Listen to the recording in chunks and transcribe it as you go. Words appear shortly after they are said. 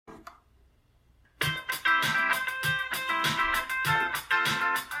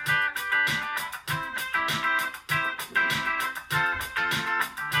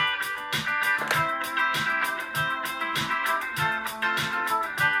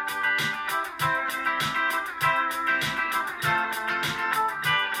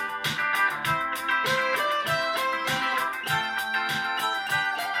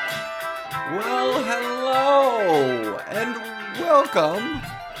welcome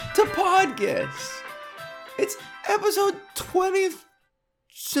to Podkiss. It's episode 20.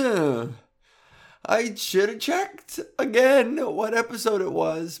 I should have checked again what episode it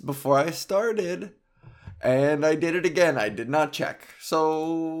was before I started. And I did it again. I did not check.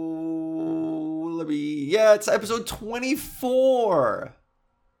 So, it's episode 24.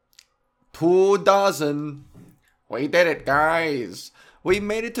 2,000. We did it, guys. We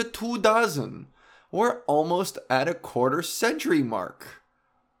made it to 2,000. We're almost at a quarter century mark.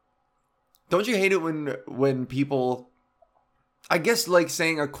 Don't you hate it when people, I guess like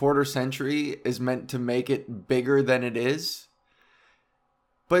saying a quarter century is meant to make it bigger than it is?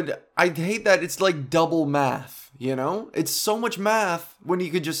 But I hate that it's like double math, you know? It's so much math when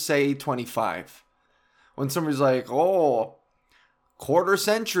you could just say 25. When somebody's like, oh, quarter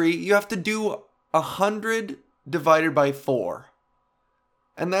century, you have to do 100 divided by 4.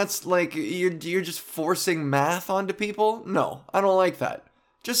 And that's like, you're just forcing math onto people? No, I don't like that.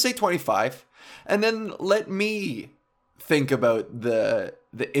 Just say 25. And then let me think about the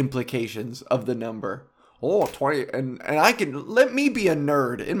implications of the number. Oh, 20. And I can, let me be a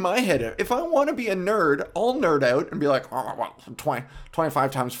nerd in my head. If I want to be a nerd, I'll nerd out and be like, oh, well,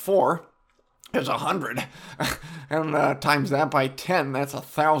 25 times 4 is 100. And times that by 10, that's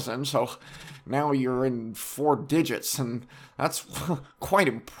 1,000. So now you're in 4 digits, and that's quite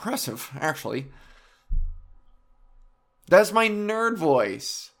impressive, actually. That's my nerd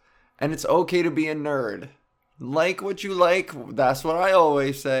voice. And it's okay to be a nerd. Like what you like, that's what I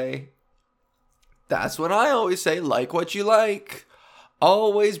always say. That's what I always say, like what you like.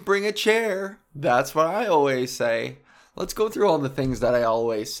 Always bring a chair. That's what I always say. Let's go through all the things that I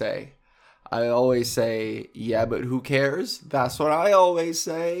always say. I always say, yeah, but who cares? That's what I always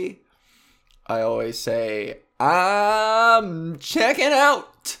say. I always say, I'm checking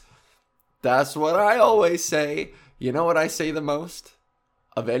out. That's what I always say. You know what I say the most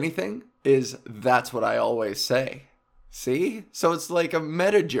of anything is that's what I always say. See? So it's like a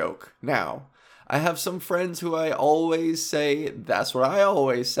meta joke now. I have some friends who I always say, that's what I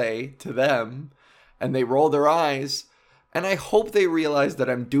always say to them. And they roll their eyes. And I hope they realize that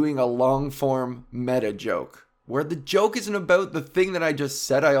I'm doing a long form meta joke. Where the joke isn't about the thing that I just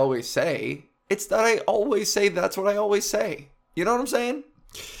said I always say. It's that I always say that's what I always say. You know what I'm saying?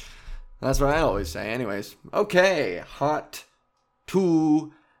 That's what I always say. Anyways. Okay. Hot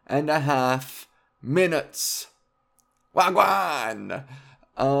 2.5 minutes. Wagwan.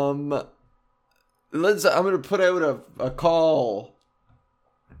 I'm going to put out a call.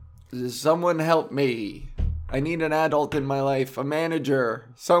 Someone help me. I need an adult in my life. A manager.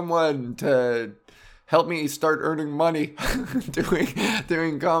 Someone to help me start earning money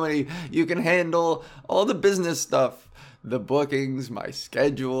doing comedy. You can handle all the business stuff. The bookings, my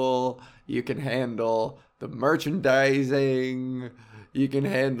schedule. You can handle the merchandising. You can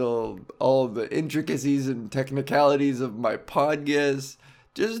handle all the intricacies and technicalities of my podcast.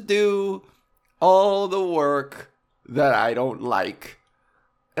 Just do all the work that I don't like.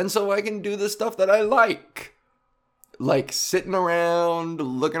 And so I can do the stuff that I like. Like sitting around,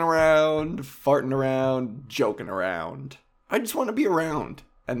 looking around, farting around, joking around. I just want to be around.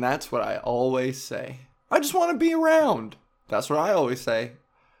 And that's what I always say. I just want to be around. That's what I always say.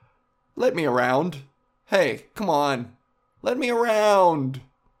 Let me around. Hey, come on. Let me around.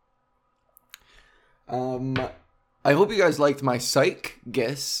 I hope you guys liked my Psych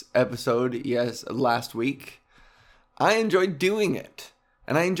Guess episode, last week. I enjoyed doing it.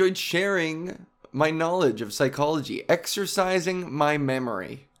 And I enjoyed sharing my knowledge of psychology, exercising my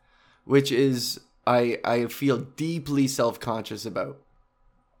memory, which is, I feel deeply self-conscious about.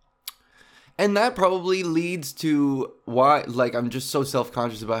 And that probably leads to why, like, I'm just so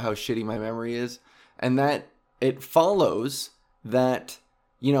self-conscious about how shitty my memory is. And that it follows that,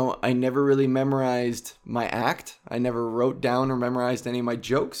 you know, I never really memorized my act. I never wrote down or memorized any of my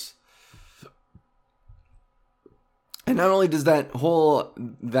jokes. And not only does that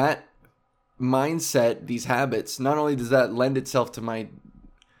mindset, these habits, not only does that lend itself to my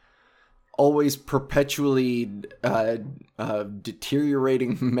always perpetually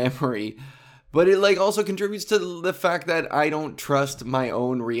deteriorating memory, but it like also contributes to the fact that I don't trust my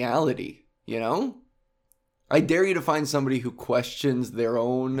own reality, you know? I dare you to find somebody who questions their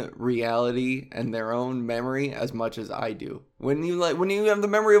own reality and their own memory as much as I do. When you have the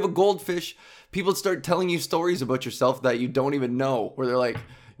memory of a goldfish, people start telling you stories about yourself that you don't even know, where they're like,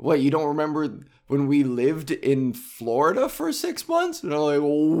 what, you don't remember when we lived in Florida for 6 months? And I'm like,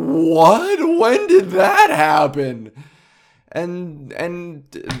 what? When did that happen? And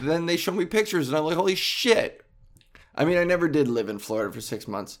then they show me pictures and I'm like, holy shit. I mean, I never did live in Florida for 6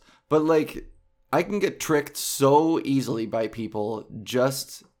 months, but like, I can get tricked so easily by people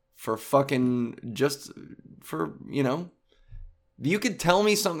just for, you could tell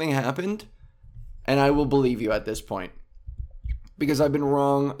me something happened and I will believe you at this point. Because I've been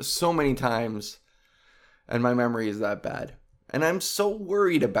wrong so many times and my memory is that bad. And I'm so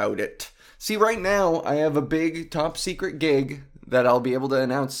worried about it. See, right now I have a big top secret gig that I'll be able to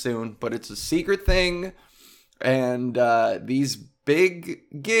announce soon, but it's a secret thing. And these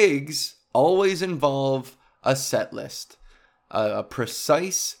big gigs always involve a set list. A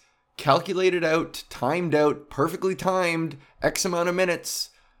precise, calculated out, timed out, perfectly timed, X amount of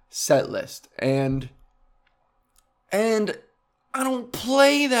minutes set list. And I don't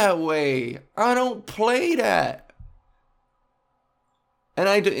play that way. I don't play that.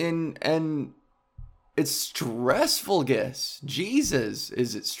 And it's stressful, guess. Jesus,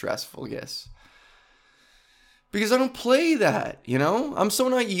 is it stressful, guess. Because I don't play that, you know? I'm so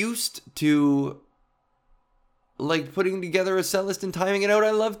not used to, like, putting together a set list and timing it out.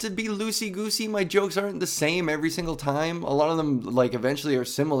 I love to be loosey-goosey. My jokes aren't the same every single time. A lot of them, like, eventually are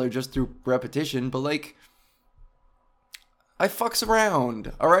similar just through repetition. But, like, I fucks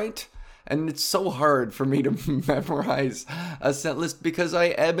around, all right? And it's so hard for me to memorize a set list because I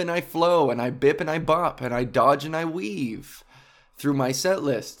ebb and I flow and I bip and I bop and I dodge and I weave through my set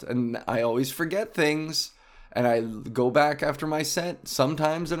list. And I always forget things. And I go back after my set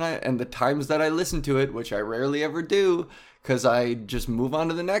sometimes, and the times that I listen to it, which I rarely ever do, because I just move on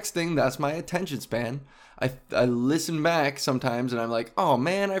to the next thing. That's my attention span. I listen back sometimes, and I'm like, oh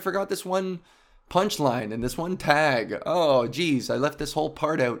man, I forgot this one punchline and this one tag. Oh geez, I left this whole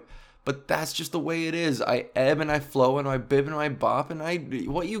part out. But that's just the way it is. I ebb and I flow, and I bib and I bop, and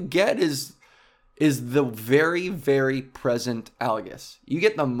what you get is the very, very present Algus. You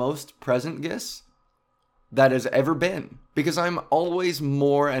get the most present Gis that has ever been, because I'm always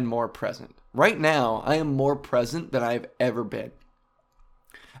more and more present. Right now, I am more present than I've ever been.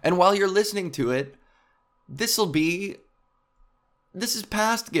 And while you're listening to it, this is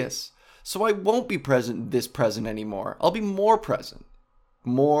past Gis. So I won't be present anymore. I'll be more present.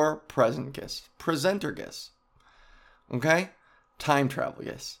 More present Gis. Presenter Gis. Okay? Time travel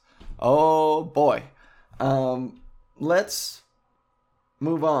Gis. Oh boy. Let's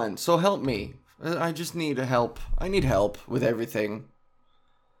move on. So help me. I just need help. I need help with everything.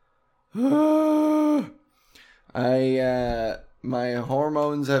 My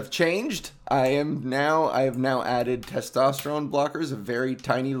hormones have changed. I have now added testosterone blockers, a very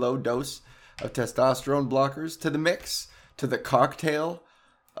tiny low dose of testosterone blockers to the mix, to the cocktail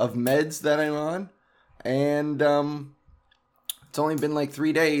of meds that I'm on. And it's only been like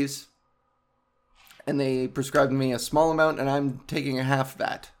 3 days. And they prescribed me a small amount, and I'm taking a half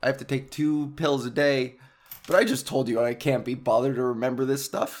that. I have to take 2 pills a day. But I just told you I can't be bothered to remember this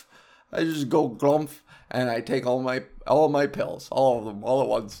stuff. I just go glump, and I take all my pills, all of them, all at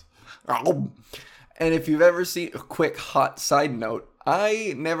once. And if you've ever seen a quick hot side note,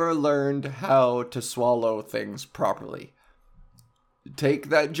 I never learned how to swallow things properly. Take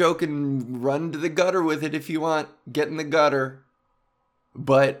that joke and run to the gutter with it if you want. Get in the gutter.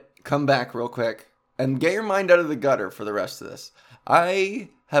 But come back real quick. And get your mind out of the gutter for the rest of this. I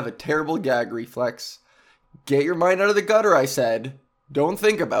have a terrible gag reflex. Get your mind out of the gutter, I said. Don't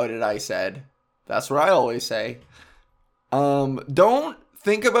think about it, I said. That's what I always say. Don't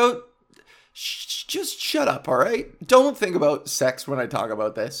think about... just shut up, alright? Don't think about sex when I talk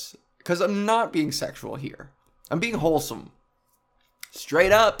about this. Because I'm not being sexual here. I'm being wholesome.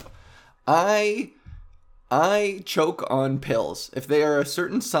 Straight up. I choke on pills. If they are a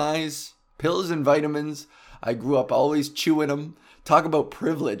certain size... pills and vitamins. I grew up always chewing them. Talk about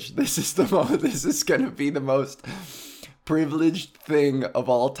privilege. This is going to be the most privileged thing of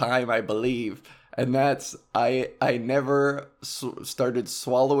all time, I believe. And that's, I never started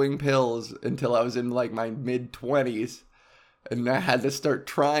swallowing pills until I was in like my mid-20s. And I had to start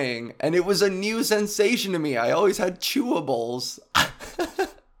trying. And it was a new sensation to me. I always had chewables.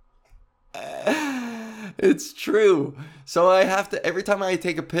 It's true. So I have to, every time I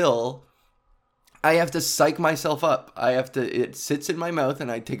take a pill... I have to psych myself up. It sits in my mouth,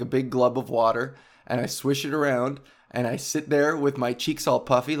 and I take a big glub of water and I swish it around, and I sit there with my cheeks all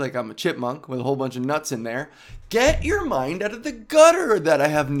puffy like I'm a chipmunk with a whole bunch of nuts in there. Get your mind out of the gutter that I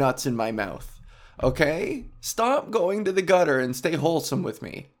have nuts in my mouth. Okay? Stop going to the gutter and stay wholesome with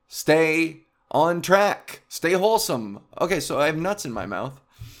me. Stay on track. Stay wholesome. Okay, so I have nuts in my mouth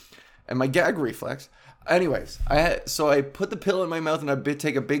and my gag reflex. Anyways, so I put the pill in my mouth and I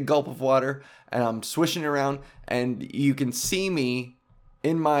take a big gulp of water and I'm swishing around, and you can see me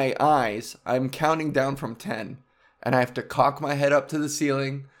in my eyes. I'm counting down from 10, and I have to cock my head up to the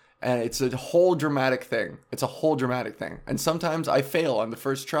ceiling And it's a whole dramatic thing. It's a whole dramatic thing. And sometimes I fail on the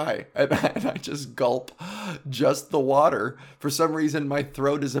first try. And I just gulp just the water. For some reason, my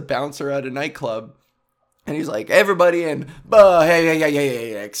throat is a bouncer at a nightclub. And he's like, everybody in.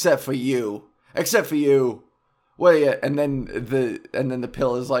 Hey, except for you. Except for you. Well, yeah. And then the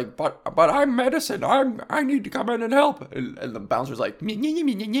pill is like, but I'm medicine. I need to come in and help. And the bouncer's like,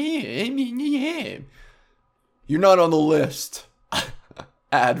 you're not on the list.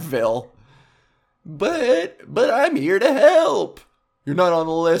 Advil. But I'm here to help. You're not on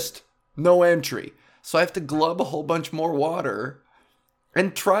the list. No entry. So I have to glub a whole bunch more water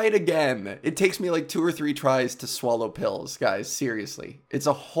and try it again. It takes me like 2 or 3 tries to swallow pills, guys. Seriously. It's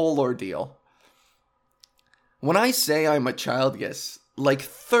a whole ordeal. When I say I'm a child guess, like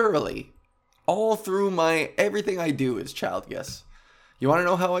thoroughly, all through everything I do is child guess. You want to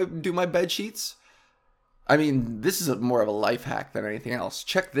know how I do my bed sheets? I mean, this is more of a life hack than anything else.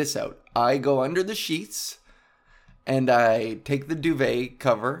 Check this out. I go under the sheets and I take the duvet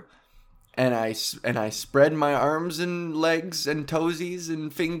cover and I spread my arms and legs and toesies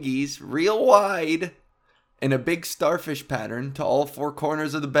and fingies real wide in a big starfish pattern to all 4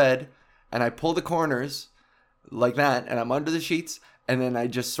 corners of the bed. And I pull the corners like that and I'm under the sheets and then I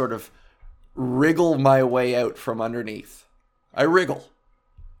just sort of wriggle my way out from underneath. I wriggle.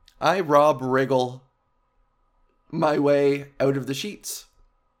 I wriggle my way out of the sheets.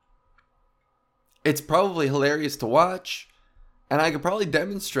 It's probably hilarious to watch, and I could probably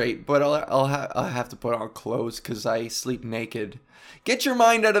demonstrate, but I'll have to put on clothes because I sleep naked. Get your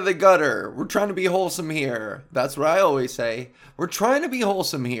mind out of the gutter. We're trying to be wholesome here. That's what I always say. We're trying to be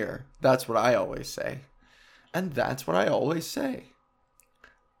wholesome here. That's what I always say. And that's what I always say.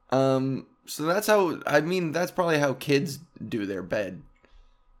 So that's probably how kids do their bed.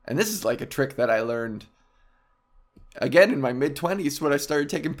 And this is like a trick that I learned again in my mid-20s when I started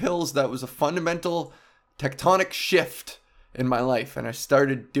taking pills. That was a fundamental tectonic shift in my life. And I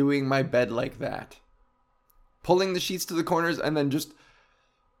started doing my bed like that. Pulling the sheets to the corners and then just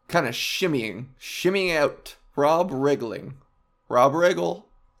kind of shimmying out. Wriggling. Rob Wriggle.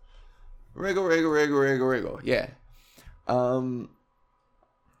 Wriggle. Yeah.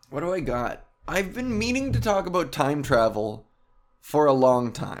 What do I got? I've been meaning to talk about time travel for a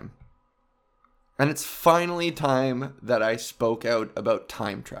long time. And it's finally time that I spoke out about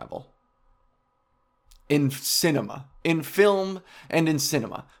time travel. In cinema. In film and in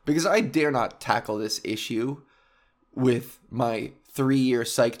cinema. Because I dare not tackle this issue with my 3-year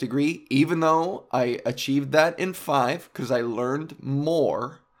psych degree. Even though I achieved that in 5. Because I learned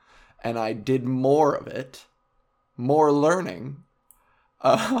more. And I did more of it. More learning.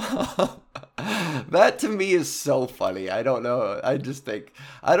 That to me is so funny. I don't know. I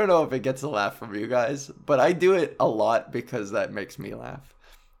don't know if it gets a laugh from you guys, but I do it a lot because that makes me laugh.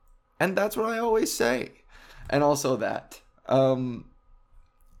 And that's what I always say. And also that.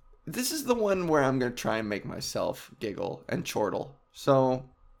 This is the one where I'm going to try and make myself giggle and chortle. So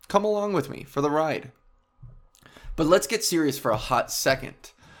come along with me for the ride. But let's get serious for a hot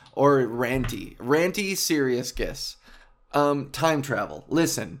second. Or ranty, serious guess. Time travel.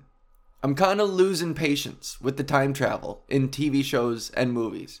 Listen, I'm kind of losing patience with the time travel in TV shows and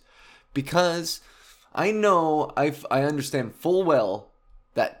movies. Because I know I understand full well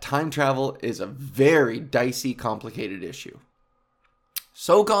that time travel is a very dicey, complicated issue.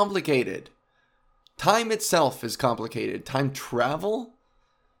 So complicated. Time itself is complicated. Time travel?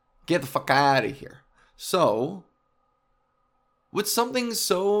 Get the fuck out of here. So, with something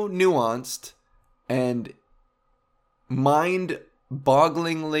so nuanced and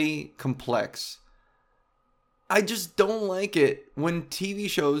mind-bogglingly complex, I just don't like it when TV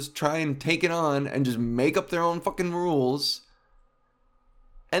shows try and take it on and just make up their own fucking rules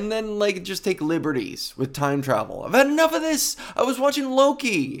and then just take liberties with time travel. I've had enough of this. I was watching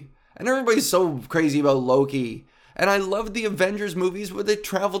Loki and everybody's so crazy about Loki. And I loved the Avengers movies where they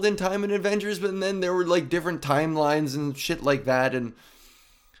traveled in time in Avengers, but then there were different timelines and shit like that.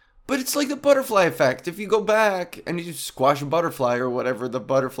 But it's like the butterfly effect. If you go back and you squash a butterfly or whatever the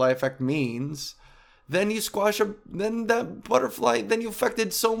butterfly effect means, then you then that butterfly, then you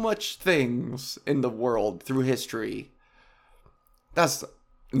affected so much things in the world through history. That's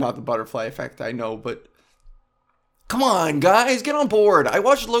not the butterfly effect, I know, but come on, guys, get on board. I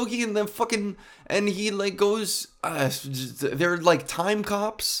watched Loki and and he goes, they're time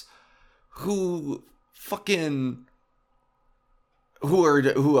cops who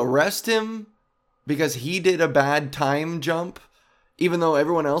arrest him because he did a bad time jump, even though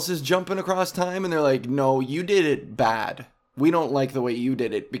everyone else is jumping across time, and they're like, no, you did it bad. we don't like the way you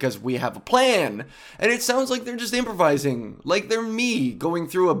did it because we have a plan. And it sounds like they're just improvising, like they're me going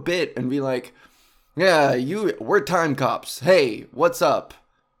through a bit and be like, yeah, we're time cops. Hey, what's up?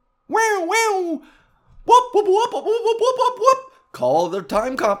 Wow, wow. Whoop, whoop, whoop, whoop, whoop, whoop, whoop, whoop. Call the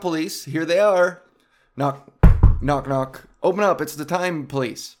time cop police. Here they are. Knock, knock, knock. Open up. It's the time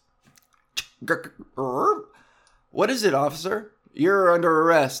police. What is it, officer? You're under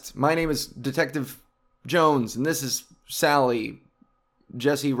arrest. My name is Detective Jones, and this is Sally,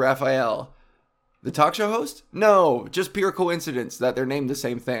 Jesse Raphael. The talk show host? No, just pure coincidence that they're named the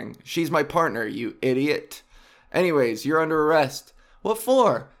same thing. She's my partner, you idiot. Anyways, you're under arrest. What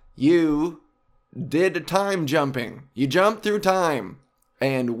for? You did time jumping. You jumped through time.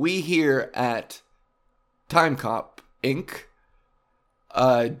 And we here at Time Cop Inc.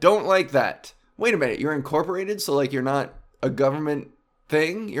 Don't like that. Wait a minute, you're incorporated, so like you're not a government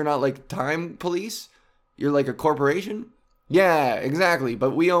thing? You're not like time police? You're like a corporation? Yeah, exactly,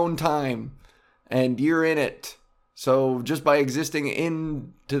 but we own time. And you're in it. So just by existing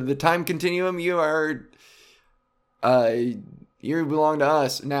into the time continuum, you belong to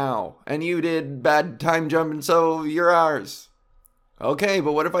us now. And you did bad time jumping, so you're ours. Okay,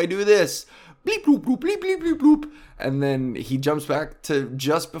 but what if I do this? Bleep, bloop, bloop, bleep, bleep, bleep, bloop. And then he jumps back to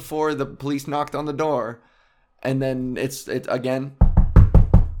just before the police knocked on the door. And then it's again.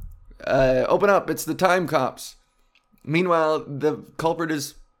 Open up, it's the time cops. Meanwhile, the culprit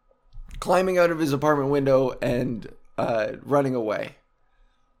is climbing out of his apartment window and running away.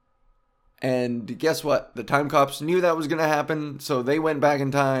 And guess what? The time cops knew that was going to happen, so they went back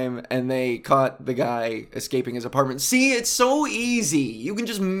in time and they caught the guy escaping his apartment. See, it's so easy. You can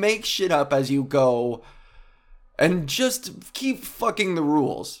just make shit up as you go and just keep fucking the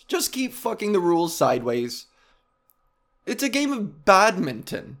rules. Just keep fucking the rules sideways. It's a game of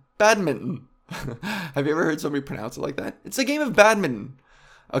badminton. Badminton. Have you ever heard somebody pronounce it like that? It's a game of badminton.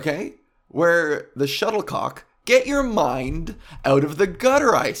 Okay? Where the shuttlecock, get your mind out of the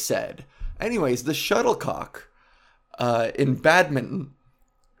gutter, I said. Anyways, the shuttlecock in badminton,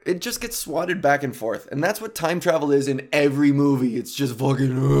 it just gets swatted back and forth. And that's what time travel is in every movie. It's just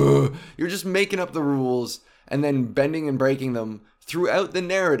fucking, you're just making up the rules and then bending and breaking them throughout the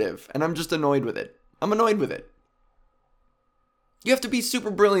narrative. And I'm just annoyed with it. I'm annoyed with it. You have to be super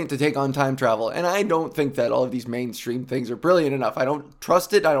brilliant to take on time travel. And I don't think that all of these mainstream things are brilliant enough. I don't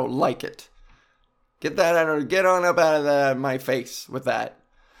trust it. I don't like it. Get on up out of my face with that.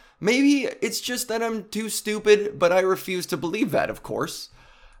 Maybe it's just that I'm too stupid, but I refuse to believe that, of course.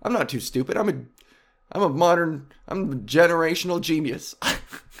 I'm not too stupid. I'm a generational genius.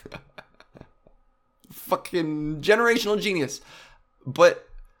 Fucking generational genius. But,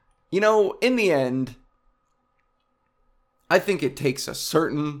 in the end, I think it takes a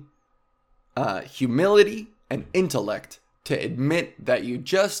certain humility and intellect to admit that you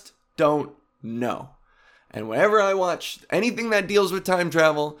just don't know. And whenever I watch anything that deals with time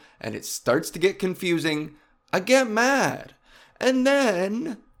travel and it starts to get confusing, I get mad. And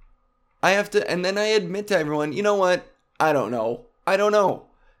then I admit to everyone, you know what? I don't know.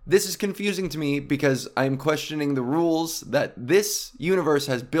 This is confusing to me because I'm questioning the rules that this universe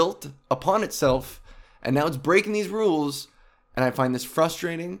has built upon itself. And now it's breaking these rules. And I find this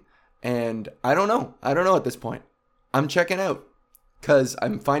frustrating. And I don't know at this point. I'm checking out. Because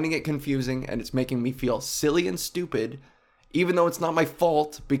I'm finding it confusing and it's making me feel silly and stupid, even though it's not my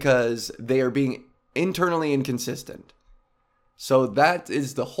fault because they are being internally inconsistent. So that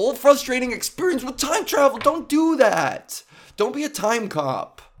is the whole frustrating experience with time travel. Don't do that. Don't be a time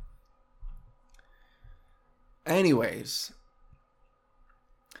cop. Anyways,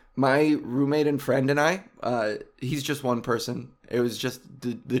 my roommate and friend and I, he's just one person. It was just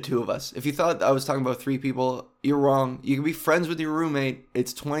the two of us. If you thought I was talking about three people, you're wrong. You can be friends with your roommate.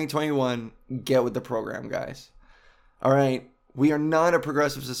 It's 2021. Get with the program, guys. All right? We are not a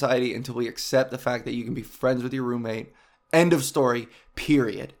progressive society until we accept the fact that you can be friends with your roommate. End of story.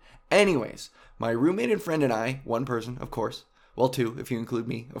 Period. Anyways, my roommate and friend and I, one person, of course. Well, two, if you include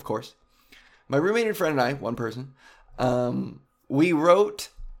me, of course. My roommate and friend and I, one person, we wrote...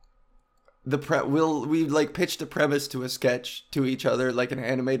 we pitched a premise to a sketch to each other, like an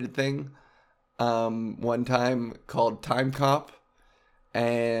animated thing, one time called Time Cop,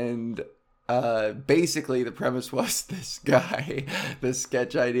 and basically the premise was this guy, the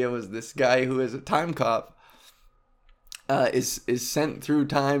sketch idea was this guy who is a time cop, is sent through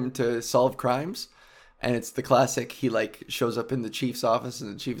time to solve crimes, and it's the classic, he shows up in the chief's office,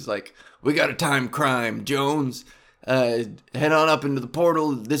 and the chief's like, "We got a time crime, Jones. Head on up into the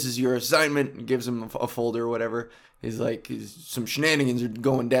portal. This is your assignment." And gives him a folder or whatever. He's like, some shenanigans are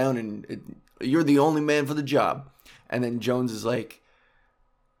going down and you're the only man for the job. And then Jones is like,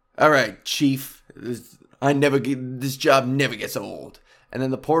 all right, Chief, this job never gets old. And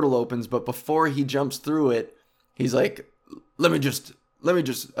then the portal opens, but before he jumps through it, he's like, let me just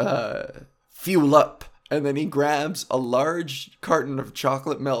fuel up. And then he grabs a large carton of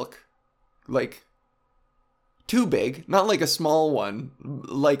chocolate milk, like too big, not like a small one,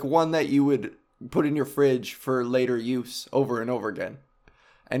 like one that you would put in your fridge for later use over and over again.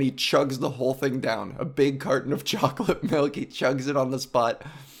 And he chugs the whole thing down. A big carton of chocolate milk. He chugs it on the spot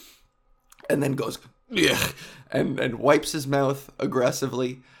and then goes, ugh, and wipes his mouth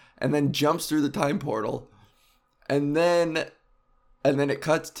aggressively and then jumps through the time portal. And then it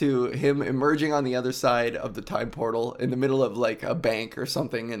cuts to him emerging on the other side of the time portal in the middle of like a bank or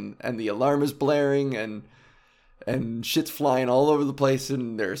something. And the alarm is blaring and shit's flying all over the place.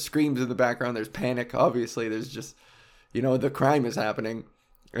 And there are screams in the background. There's panic. Obviously, there's just, the crime is happening.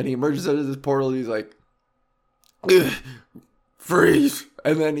 And he emerges out of this portal. And he's like, freeze.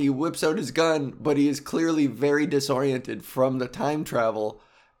 And then he whips out his gun. But he is clearly very disoriented from the time travel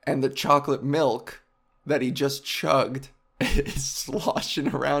and the chocolate milk that he just chugged. Is sloshing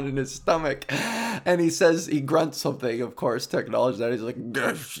around in his stomach, and he grunts something, of course, to acknowledge that. He's like,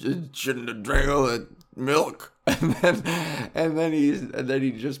 shouldn't have drank all that milk. And then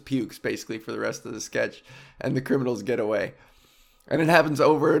he just pukes basically for the rest of the sketch, and the criminals get away. And it happens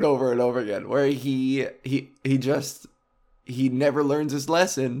over and over and over again, where he never learns his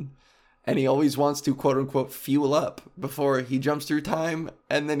lesson, and he always wants to quote unquote fuel up before he jumps through time,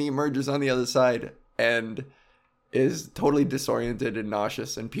 and then he emerges on the other side and is totally disoriented and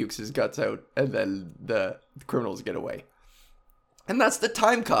nauseous and pukes his guts out, and then the criminals get away. And that's the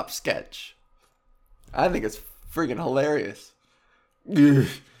Time Cop sketch. I think it's freaking hilarious. Should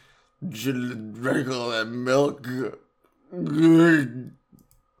drink all that milk.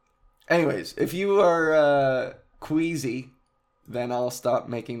 Anyways, if you are queasy, then I'll stop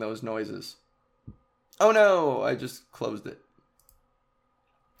making those noises. Oh no, I just closed it.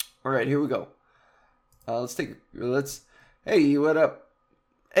 Alright, here we go. Hey, what up?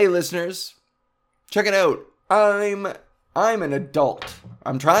 Hey, listeners. Check it out. I'm an adult.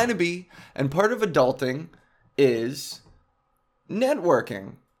 I'm trying to be. And part of adulting is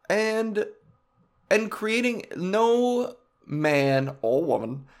networking and creating. No man or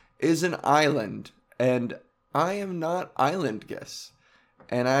woman is an island. And I am not island guess.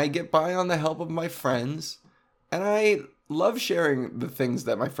 And I get by on the help of my friends. And I love sharing the things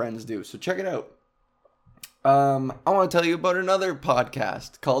that my friends do. So check it out. I want to tell you about another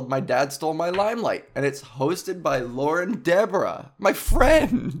podcast called My Dad Stole My Limelight, and it's hosted by Lauren Deborah, my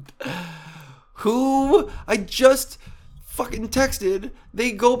friend, who I just fucking texted.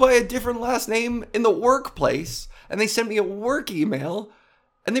 They go by a different last name in the workplace, and they sent me a work email,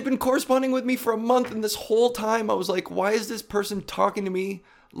 and they've been corresponding with me for a month, and this whole time I was like, why is this person talking to me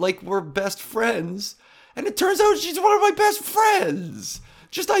like we're best friends? And it turns out she's one of my best friends.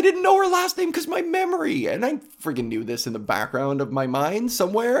 Just I didn't know her last name because my memory. And I freaking knew this in the background of my mind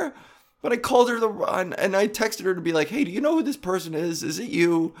somewhere. But I called her and I texted her to be like, hey, do you know who this person is? Is it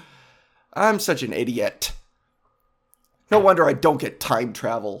you? I'm such an idiot. No wonder I don't get time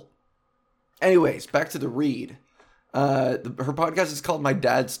travel. Anyways, back to the read. Her podcast is called My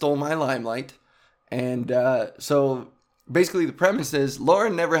Dad Stole My Limelight. And so basically the premise is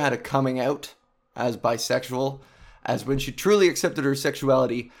Lauren never had a coming out as bisexual. As when she truly accepted her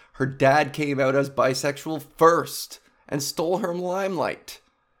sexuality, her dad came out as bisexual first and stole her limelight.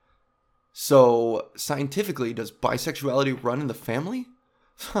 So, scientifically, does bisexuality run in the family?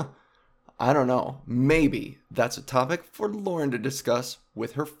 I don't know. Maybe that's a topic for Lauren to discuss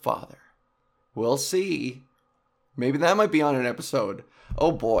with her father. We'll see. Maybe that might be on an episode.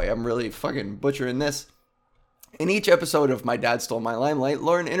 Oh boy, I'm really fucking butchering this. In each episode of My Dad Stole My Limelight,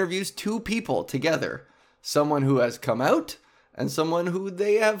 Lauren interviews two people together. Someone who has come out, and someone who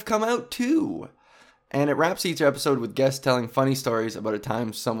they have come out to. And it wraps each episode with guests telling funny stories about a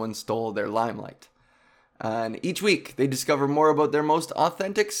time someone stole their limelight. And each week, they discover more about their most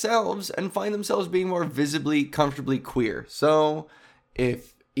authentic selves and find themselves being more visibly, comfortably queer. So,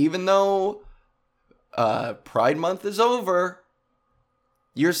 even though Pride Month is over,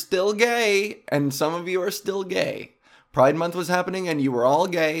 you're still gay, and some of you are still gay. Pride Month was happening and you were all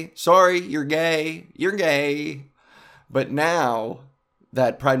gay. Sorry, you're gay. You're gay. But now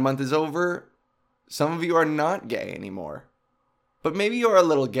that Pride Month is over, some of you are not gay anymore. But maybe you're a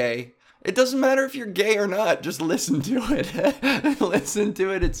little gay. It doesn't matter if you're gay or not. Just listen to it. Listen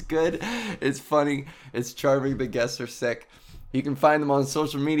to it. It's good. It's funny. It's charming. The guests are sick. You can find them on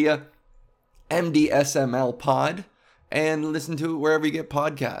social media, MDSML Pod, and listen to it wherever you get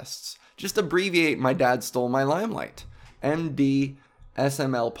podcasts. Just abbreviate My Dad Stole My Limelight.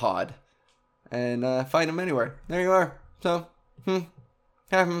 MDSML Pod. And find them anywhere. There you are. So,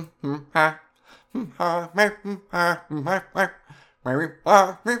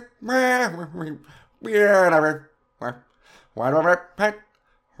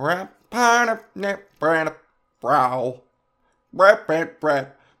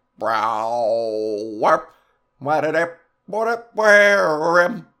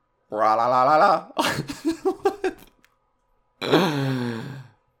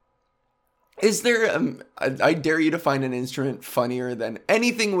 Is there, I dare you to find an instrument funnier than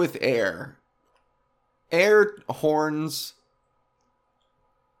anything with air. Air horns.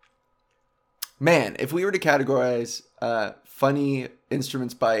 Man, if we were to categorize funny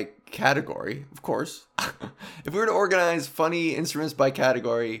instruments by category, of course. If we were to organize funny instruments by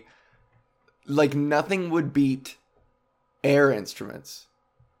category, like nothing would beat air instruments.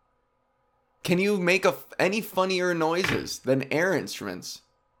 Can you make any funnier noises than air instruments?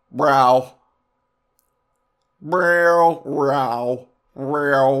 Brow. Brow. Brow.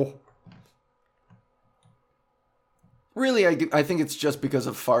 Brow. Really, I think it's just because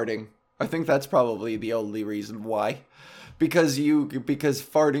of farting. I think that's probably the only reason why. Because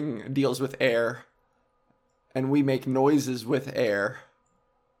farting deals with air. And we make noises with air.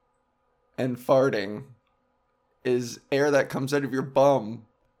 And farting is air that comes out of your bum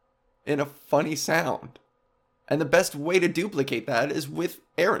in a funny sound. And the best way to duplicate that is with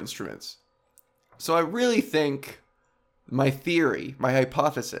air instruments. So I really think my theory, my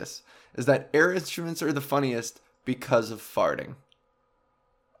hypothesis, is that air instruments are the funniest because of farting.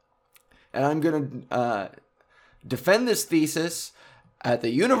 And I'm going to defend this thesis at the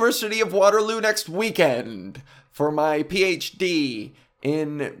University of Waterloo next weekend for my PhD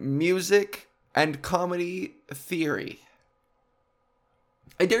in music and comedy theory.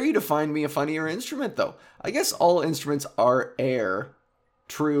 I dare you to find me a funnier instrument, though. I guess all instruments are air,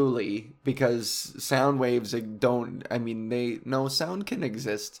 truly, because sound waves don't, sound can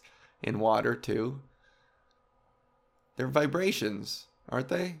exist in water, too. They're vibrations, aren't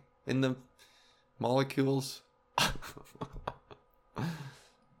they? In the molecules.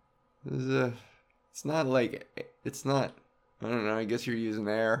 It's not, I don't know, I guess you're using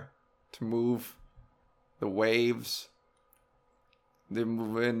air to move the waves. They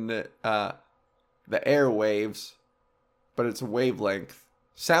move in the air waves, but it's a wavelength.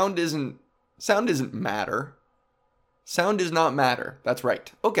 Sound isn't matter. Sound does not matter. That's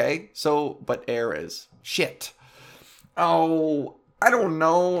right. Okay, but air is. Shit. Oh, I don't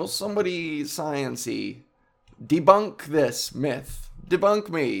know. Somebody science-y. Debunk this myth. Debunk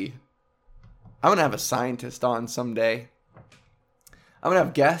me. I'm going to have a scientist on someday. I'm going to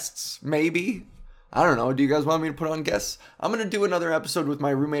have guests, maybe. I don't know. Do you guys want me to put on guests? I'm going to do another episode with my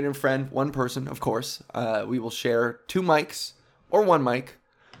roommate and friend. One person, of course. We will share 2 mics or 1 mic.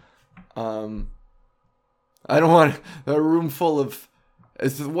 I don't want a room full of,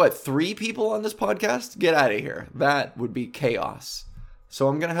 3 people on this podcast? Get out of here. That would be chaos. So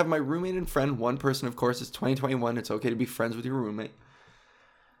I'm going to have my roommate and friend. One person, of course. It's 2021. It's okay to be friends with your roommate.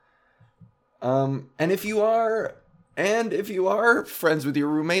 And if you are friends with your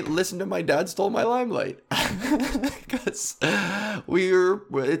roommate, listen to My Dad Stole My Limelight. Because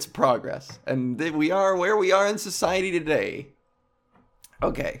it's progress. And we are where we are in society today.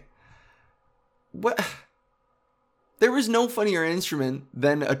 Okay. What? There is no funnier instrument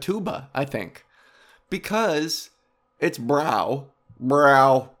than a tuba, I think. Because it's brow,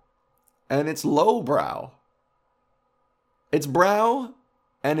 and it's low brow. It's brow,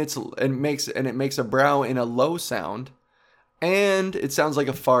 and it makes a brow in a low sound, and it sounds like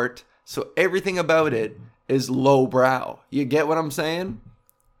a fart. So everything about it is low brow. You get what I'm saying?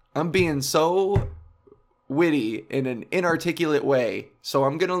 I'm being so witty in an inarticulate way, so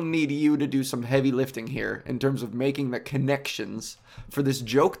I'm gonna need you to do some heavy lifting here in terms of making the connections for this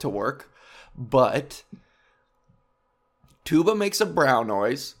joke to work. But tuba makes a brow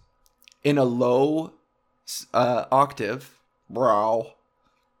noise in a low octave, brow,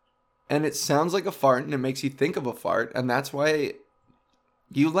 and it sounds like a fart, and it makes you think of a fart, and that's why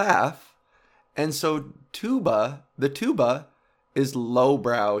you laugh. And so the tuba is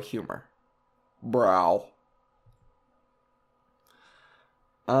lowbrow humor. Brow.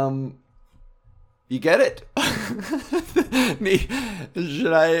 You get it?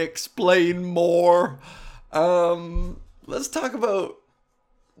 Should I explain more? Let's talk about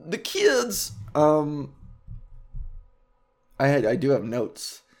the kids. I do have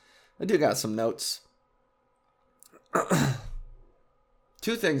notes. I do got some notes.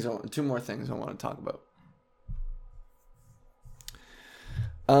 Two more things I want to talk about.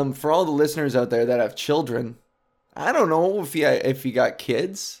 For all the listeners out there that have children, I don't know if you got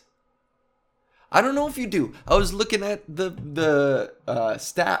kids. I don't know if you do. I was looking at the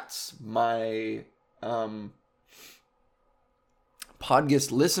stats, my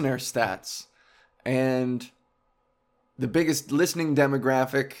podcast listener stats, and the biggest listening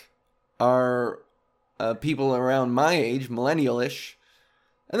demographic are people around my age, millennial-ish,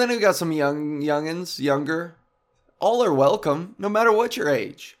 and then we got some youngins, younger. All are welcome, no matter what your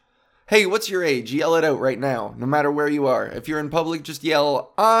age. Hey, what's your age? Yell it out right now, no matter where you are. If you're in public, just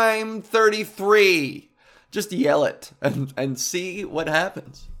yell, I'm 33. Just yell it and see what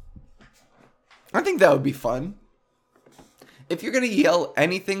happens. I think that would be fun. If you're going to yell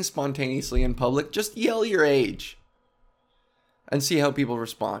anything spontaneously in public, just yell your age and see how people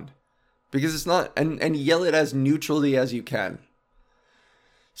respond. Because it's not, and yell it as neutrally as you can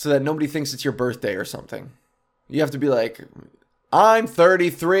so that nobody thinks it's your birthday or something. You have to be like, I'm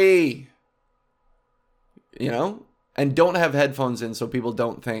 33, and don't have headphones in so people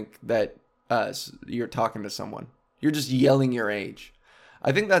don't think that you're talking to someone. You're just yelling your age.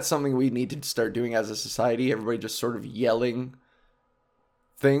 I think that's something we need to start doing as a society. Everybody just sort of yelling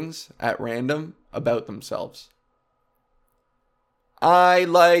things at random about themselves. I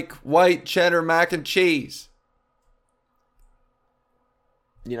like white cheddar mac and cheese.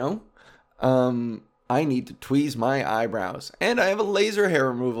 I need to tweeze my eyebrows. And I have a laser hair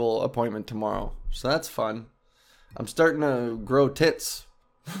removal appointment tomorrow. So that's fun. I'm starting to grow tits.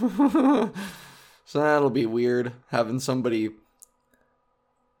 So that'll be weird. Having somebody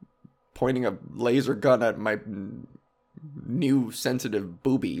pointing a laser gun at my new sensitive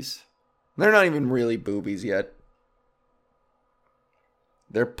boobies. They're not even really boobies yet.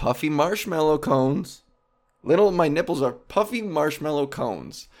 They're puffy marshmallow cones. My nipples are puffy marshmallow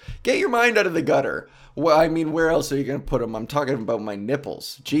cones. Get your mind out of the gutter. Well, I mean, where else are you going to put them? I'm talking about my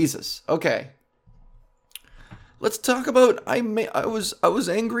nipples. Jesus. Okay. Let's talk about, I was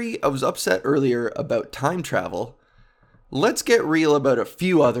angry, I was upset earlier about time travel. Let's get real about a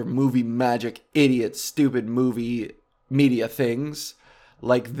few other movie magic, idiot, stupid movie media things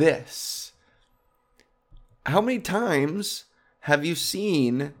like this. How many times have you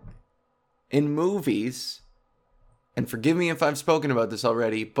seen in movies, and forgive me if I've spoken about this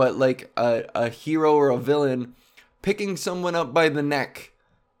already, but like a hero or a villain picking someone up by the neck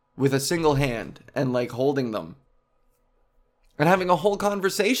with a single hand and like holding them and having a whole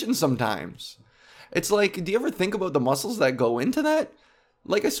conversation sometimes? It's like, do you ever think about the muscles that go into that?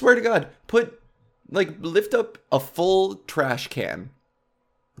 Like, I swear to God, lift up a full trash can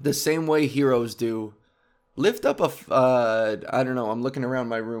the same way heroes do. Lift up I don't know, I'm looking around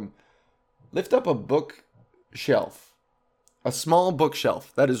my room. Lift up a bookshelf, a small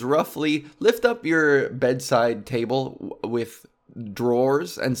bookshelf that is roughly, lift up your bedside table with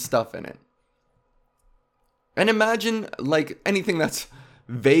drawers and stuff in it. And imagine, like, anything that's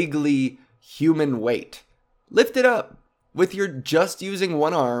vaguely human weight. Lift it up with your just using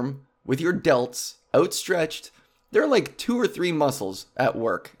one arm, with your delts outstretched. There are like 2 or 3 muscles at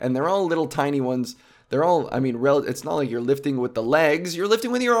work, and they're all little tiny ones. They're all, it's not like you're lifting with the legs, you're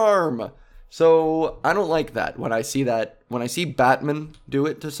lifting with your arm. So I don't like that when I see that. When I see Batman do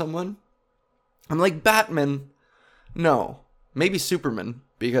it to someone, I'm like, Batman? No. Maybe Superman,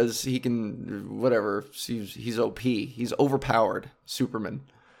 because he can, whatever, he's OP. He's overpowered, Superman.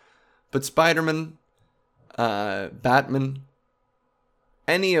 But Spider-Man, Batman,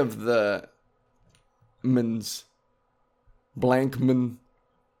 any of the mans, Blankman.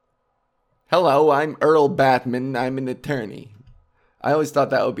 Hello, I'm Earl Batman. I'm an attorney. I always thought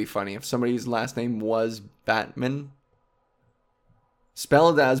that would be funny if somebody's last name was Batman.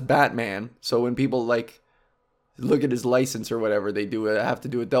 Spelled as Batman, so when people like look at his license or whatever, they have to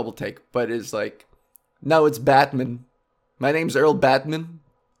do a double take. But it's like, no, it's Batman. My name's Earl Batman.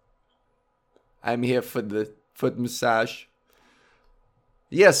 I'm here for the foot massage.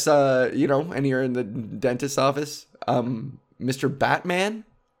 Yes, and you're in the dentist's office. Mr. Batman?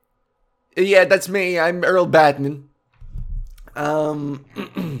 Yeah, that's me. I'm Earl Batman. Where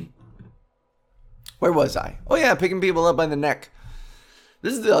was I? Oh yeah, picking people up by the neck.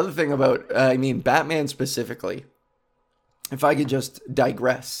 This is the other thing about, Batman specifically. If I could just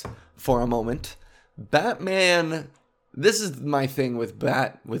digress for a moment. Batman, this is my thing with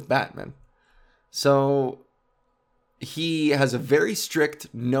Batman. So, he has a very strict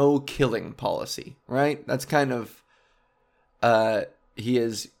no killing policy, right? That's kind of, he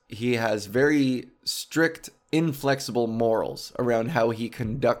has very strict, inflexible morals around how he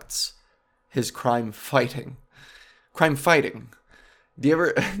conducts his crime fighting. Do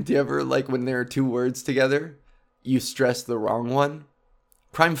you ever like when there are 2 words together, you stress the wrong one?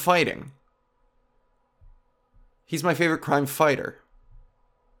 Crime fighting. He's my favorite crime fighter.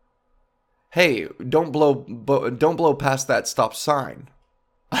 Hey, don't blow past that stop sign.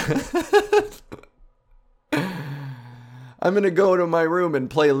 I'm going to go to my room and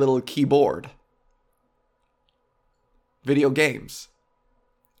play a little keyboard. Video games.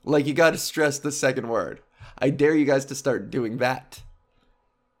 Like, you got to stress the second word. I dare you guys to start doing that.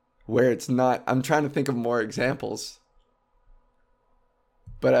 Where it's not, I'm trying to think of more examples.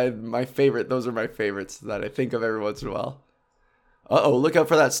 But those are my favorites that I think of every once in a while. Uh-oh, look out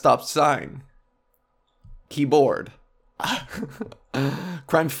for that stop sign. Keyboard.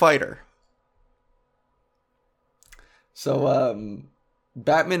 Crime fighter. So,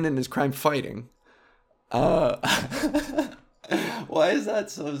 Batman and his crime fighting. Why is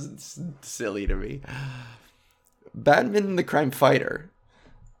that so silly to me? Batman the crime fighter,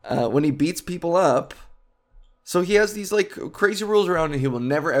 when he beats people up, so he has these like crazy rules around and he will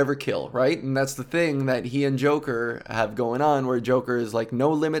never ever kill, right? And that's the thing that he and Joker have going on, where Joker is like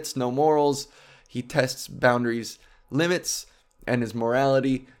no limits, no morals. He tests boundaries, limits, and his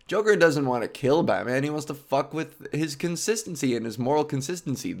morality. Joker doesn't want to kill Batman. He wants to fuck with his consistency and his moral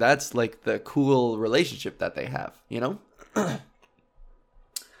consistency. That's like the cool relationship that they have, you know?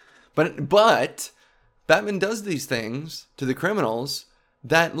 But Batman does these things to the criminals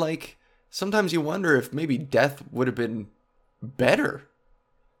that, like, sometimes you wonder if maybe death would have been better.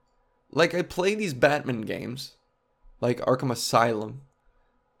 Like, I play these Batman games, like Arkham Asylum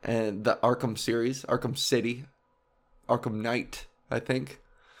and the Arkham series, Arkham City, Arkham Knight, I think.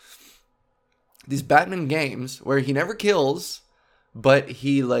 These Batman games where he never kills, but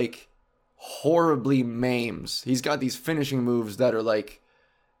he, like, horribly maims. He's got these finishing moves that are like,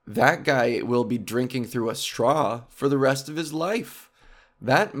 that guy will be drinking through a straw for the rest of his life.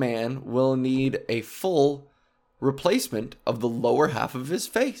 That man will need a full replacement of the lower half of his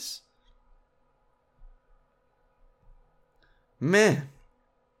face. Man.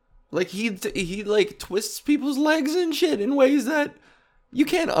 Like, he like twists people's legs and shit in ways that you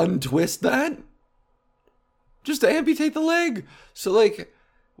can't untwist that. Just to amputate the leg. So, like,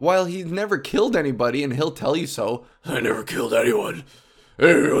 while he's never killed anybody, and he'll tell you so, I never killed anyone.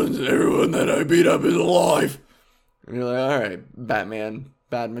 Everyone that I beat up is alive. And you're like, alright,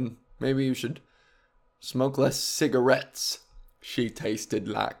 Batman, maybe you should smoke less cigarettes. She tasted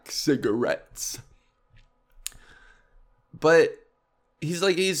like cigarettes. But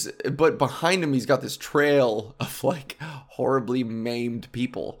but behind him, he's got this trail of, like, horribly maimed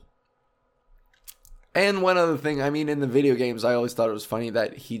people. And one other thing, I mean, in the video games, I always thought it was funny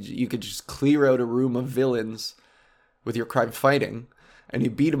that you could just clear out a room of villains with your crime fighting, and you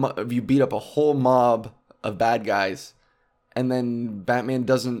beat up a whole mob of bad guys, and then Batman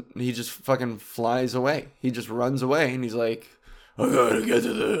he just fucking flies away. He just runs away, and he's like, I gotta get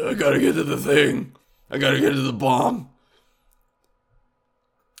to the thing. I gotta get to the bomb.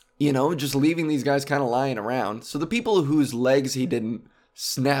 You know, just leaving these guys kind of lying around. So the people whose legs he didn't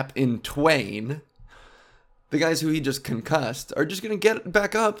snap in twain, the guys who he just concussed, are just gonna get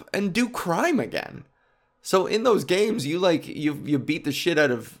back up and do crime again. So in those games, you beat the shit out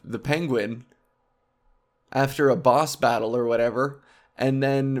of the Penguin after a boss battle or whatever, and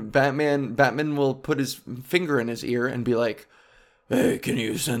then Batman will put his finger in his ear and be like, hey, can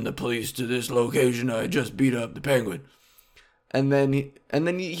you send the police to this location? I just beat up the Penguin. And then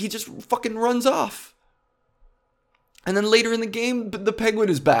he just fucking runs off. And then later in the game, the Penguin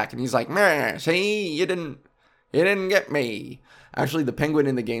is back, and he's like, meh, see, you didn't get me. Actually, the Penguin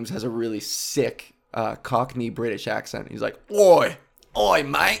in the games has a really sick Cockney British accent. He's like, oi,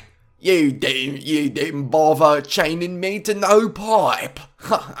 mate, you didn't bother chaining me to no pipe.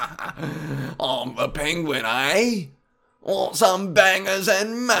 I'm the Penguin, eh? Want some bangers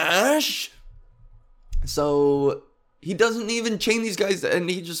and mash? So he doesn't even chain these guys, and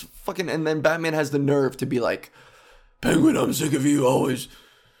he just fucking, and then Batman has the nerve to be like, Penguin, I'm sick of you always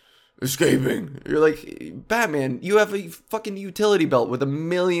escaping. You're like, Batman, you have a fucking utility belt with a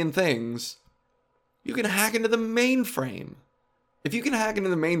million things. You can hack into the mainframe. If you can hack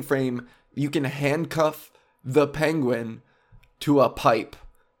into the mainframe, you can handcuff the Penguin to a pipe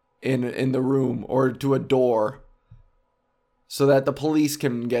in the room or to a door so that the police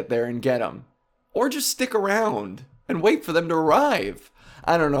can get there and get him. Or just stick around and wait for them to arrive.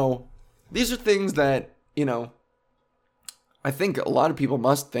 I don't know. These are things that, you know, I think a lot of people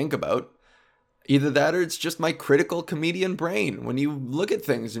must think about. Either that or it's just my critical comedian brain. When you look at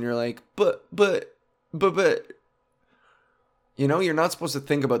things and you're like, but, you know, you're not supposed to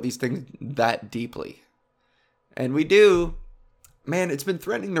think about these things that deeply. And we do. Man, it's been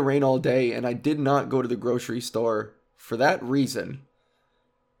threatening to rain all day, and I did not go to the grocery store for that reason.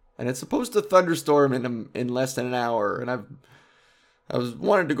 and it's supposed to thunderstorm in less than an hour. And I was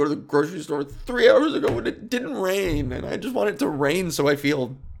wanted to go to the grocery store 3 hours ago and it didn't rain, and I just want it to rain so I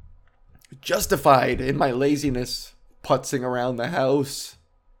feel justified in my laziness putzing around the house.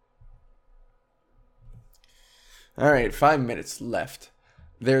 All right, 5 minutes left.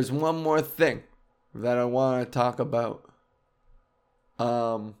 There's one more thing that I want to talk about.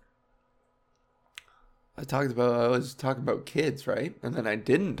 I was talking about kids, right? And then I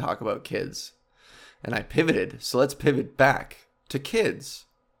didn't talk about kids. And I pivoted. So let's pivot back to kids.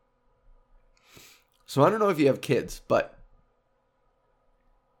 So I don't know if you have kids, but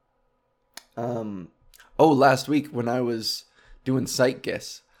last week when I was doing Sight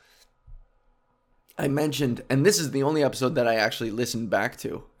Guess, I mentioned, and this is the only episode that I actually listened back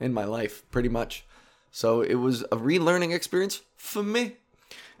to in my life, pretty much. So it was a relearning experience for me.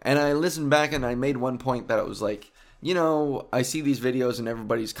 And I listened back and I made one point that it was like, you know, I see these videos and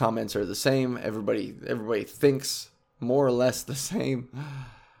everybody's comments are the same. Everybody thinks more or less the same.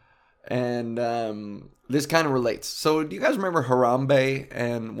 And this kind of relates. So do you guys remember Harambe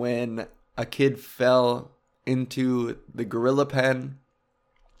and when a kid fell into the gorilla pen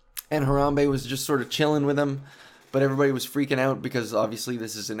and Harambe was just sort of chilling with him, but everybody was freaking out because obviously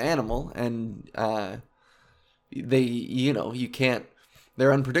this is an animal and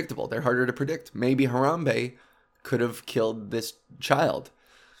they're unpredictable. They're harder to predict. Maybe Harambe could have killed this child.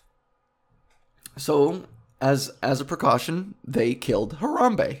 So, as a precaution, they killed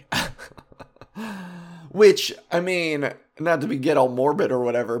Harambe. Which, I mean, not to get all morbid or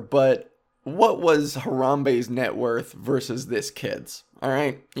whatever, but what was Harambe's net worth versus this kid's? All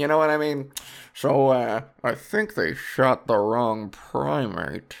right, you know what I mean? So, I think they shot the wrong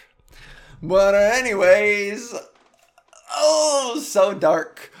primate. But anyways, oh, so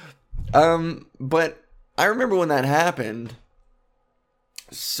dark. But I remember when that happened,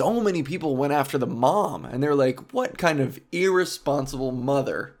 so many people went after the mom, and they're like, what kind of irresponsible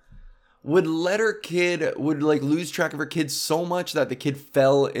mother would let her kid, would like lose track of her kid so much that the kid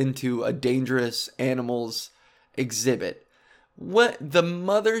fell into a dangerous animals exhibit? What, the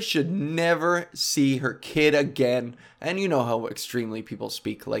mother should never see her kid again. And you know how extremely people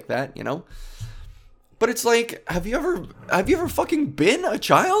speak like that, you know? But it's like, have you ever fucking been a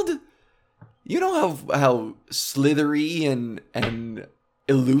child? You know how slithery and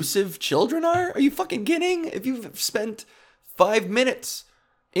elusive children are? Are you fucking kidding? If you've spent 5 minutes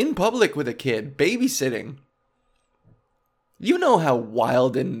in public with a kid, babysitting, you know how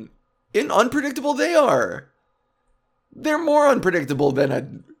wild and unpredictable they are. They're more unpredictable than a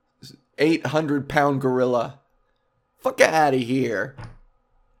 800-pound gorilla. Fuck out of here.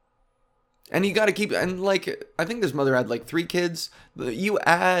 And you gotta keep, and like, I think this mother had like 3 kids. Every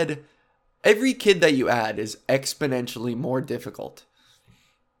kid that you add is exponentially more difficult.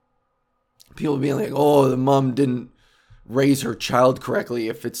 People being like, oh, the mom didn't raise her child correctly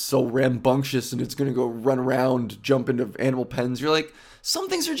if it's so rambunctious and it's gonna go run around, jump into animal pens. You're like, some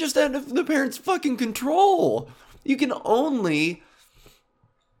things are just out of the parents' fucking control. You can only...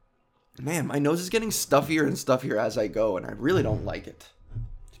 Man, my nose is getting stuffier and stuffier as I go, and I really don't like it.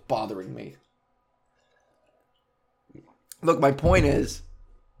 It's bothering me. Look, my point is,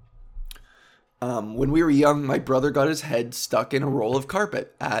 when we were young, my brother got his head stuck in a roll of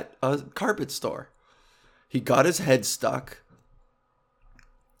carpet at a carpet store. He got his head stuck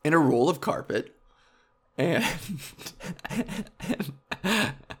in a roll of carpet, and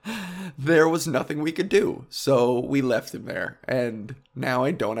there was nothing we could do. So we left him there, and now I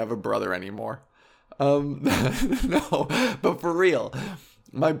don't have a brother anymore. No, but for real,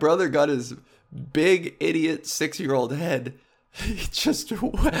 my brother got his big idiot 6-year-old head. He just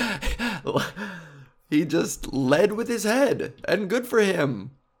led with his head, and good for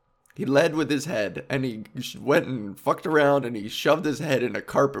him. He led with his head, and he went and fucked around, and he shoved his head in a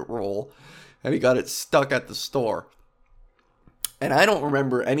carpet roll, and he got it stuck at the store. And I don't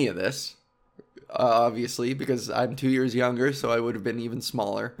remember any of this, obviously, because I'm 2 years younger, so I would have been even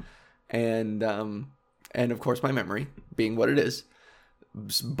smaller. And of course, my memory being what it is.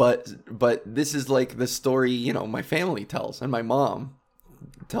 But this is like the story, you know, my family tells, and my mom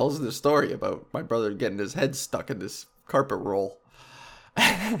tells the story about my brother getting his head stuck in this carpet roll.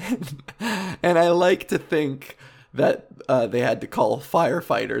 And I like to think that they had to call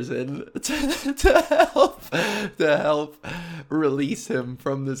firefighters in to help release him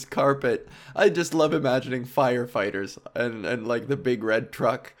from this carpet. I just love imagining firefighters and like the big red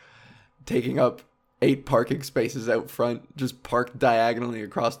truck taking up 8 parking spaces out front, just parked diagonally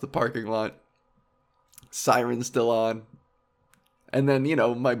across the parking lot. Siren still on. And then, you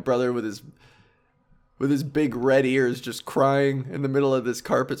know, my brother with with his big red ears just crying in the middle of this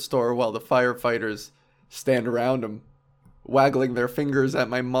carpet store while the firefighters stand around him, waggling their fingers at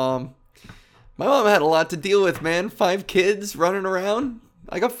my mom. My mom had a lot to deal with, man. 5 kids running around.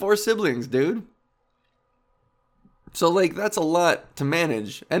 I got 4 siblings, dude. So, like, that's a lot to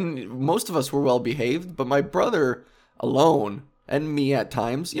manage. And most of us were well behaved, but my brother alone, and me at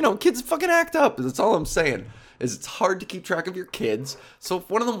times, you know, kids fucking act up. That's all I'm saying. Is it's hard to keep track of your kids. So if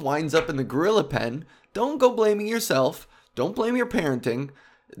one of them winds up in the gorilla pen, don't go blaming yourself. Don't blame your parenting.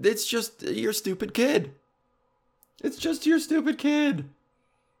 It's just your stupid kid. It's just your stupid kid.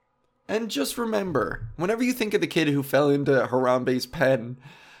 And just remember, whenever you think of the kid who fell into Harambe's pen,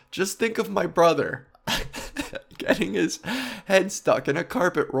 just think of my brother getting his head stuck in a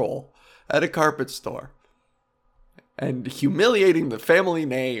carpet roll at a carpet store and humiliating the family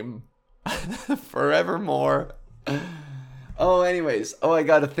name forevermore. Oh, anyways. Oh, I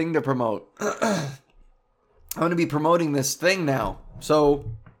got a thing to promote. I'm going to be promoting this thing now. So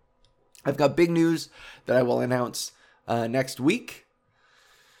I've got big news that I will announce next week.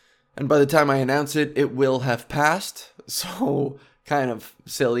 And by the time I announce it, it will have passed. So kind of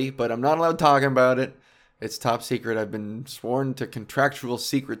silly, but I'm not allowed talking about it. It's top secret. I've been sworn to contractual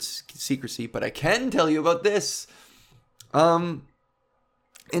secrecy, but I can tell you about this.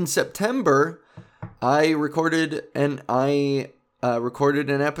 In September, I recorded an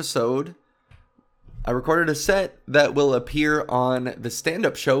episode. I recorded a set that will appear on the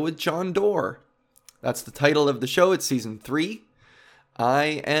stand-up show with John Doerr. That's the title of the show. It's season 3.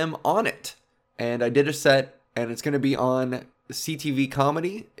 I am on it, and I did a set, and it's going to be on CTV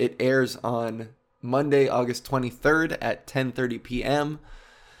Comedy. It airs on Monday, August 23rd at 10:30 p.m.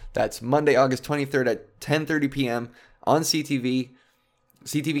 That's Monday, August 23rd at 10:30 p.m. on CTV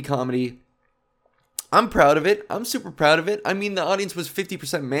Comedy. I'm proud of it. I'm super proud of it. I mean, the audience was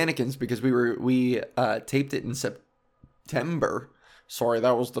 50% mannequins because we taped it in September. Sorry,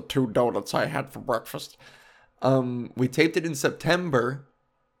 that was the 2 donuts I had for breakfast. We taped it in September,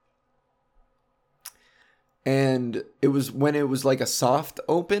 and it was when it was like a soft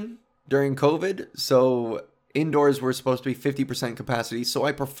open during COVID, so indoors were supposed to be 50% capacity, so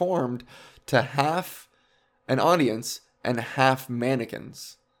I performed to half an audience and half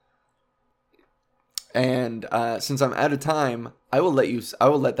mannequins. And since I'm out of time, I will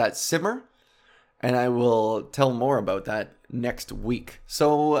let that simmer, and I will tell more about that next week.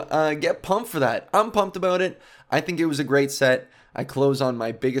 So get pumped for that. I'm pumped about it. I think it was a great set. I close on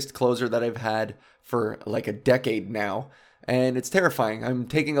my biggest closer that I've had for like a decade now. And it's terrifying. I'm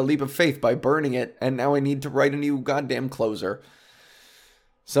taking a leap of faith by burning it, and now I need to write a new goddamn closer.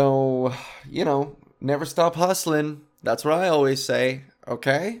 So, you know, never stop hustling. That's what I always say,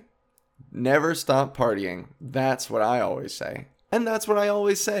 okay? Never stop partying. That's what I always say. And that's what I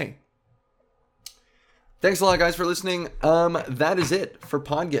always say. Thanks a lot, guys, for listening. That is it for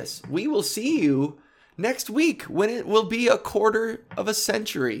Podgus. We will see you next week when it will be a quarter of a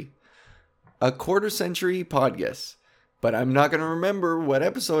century. A quarter century Podgus. But I'm not going to remember what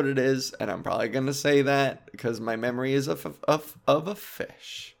episode it is, and I'm probably going to say that because my memory is of a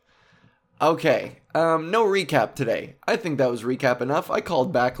fish. Okay, no recap today. I think that was recap enough. I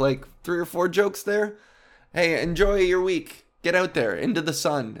called back like 3 or 4 jokes there. Hey, enjoy your week. Get out there into the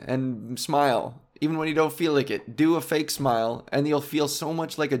sun and smile. Even when you don't feel like it, do a fake smile, and you'll feel so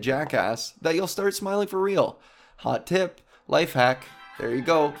much like a jackass that you'll start smiling for real. Hot tip, life hack. There you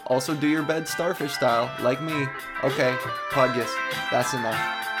go. Also do your bed starfish style, like me. Okay, Podgus, that's enough.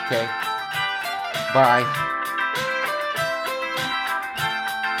 Okay, bye.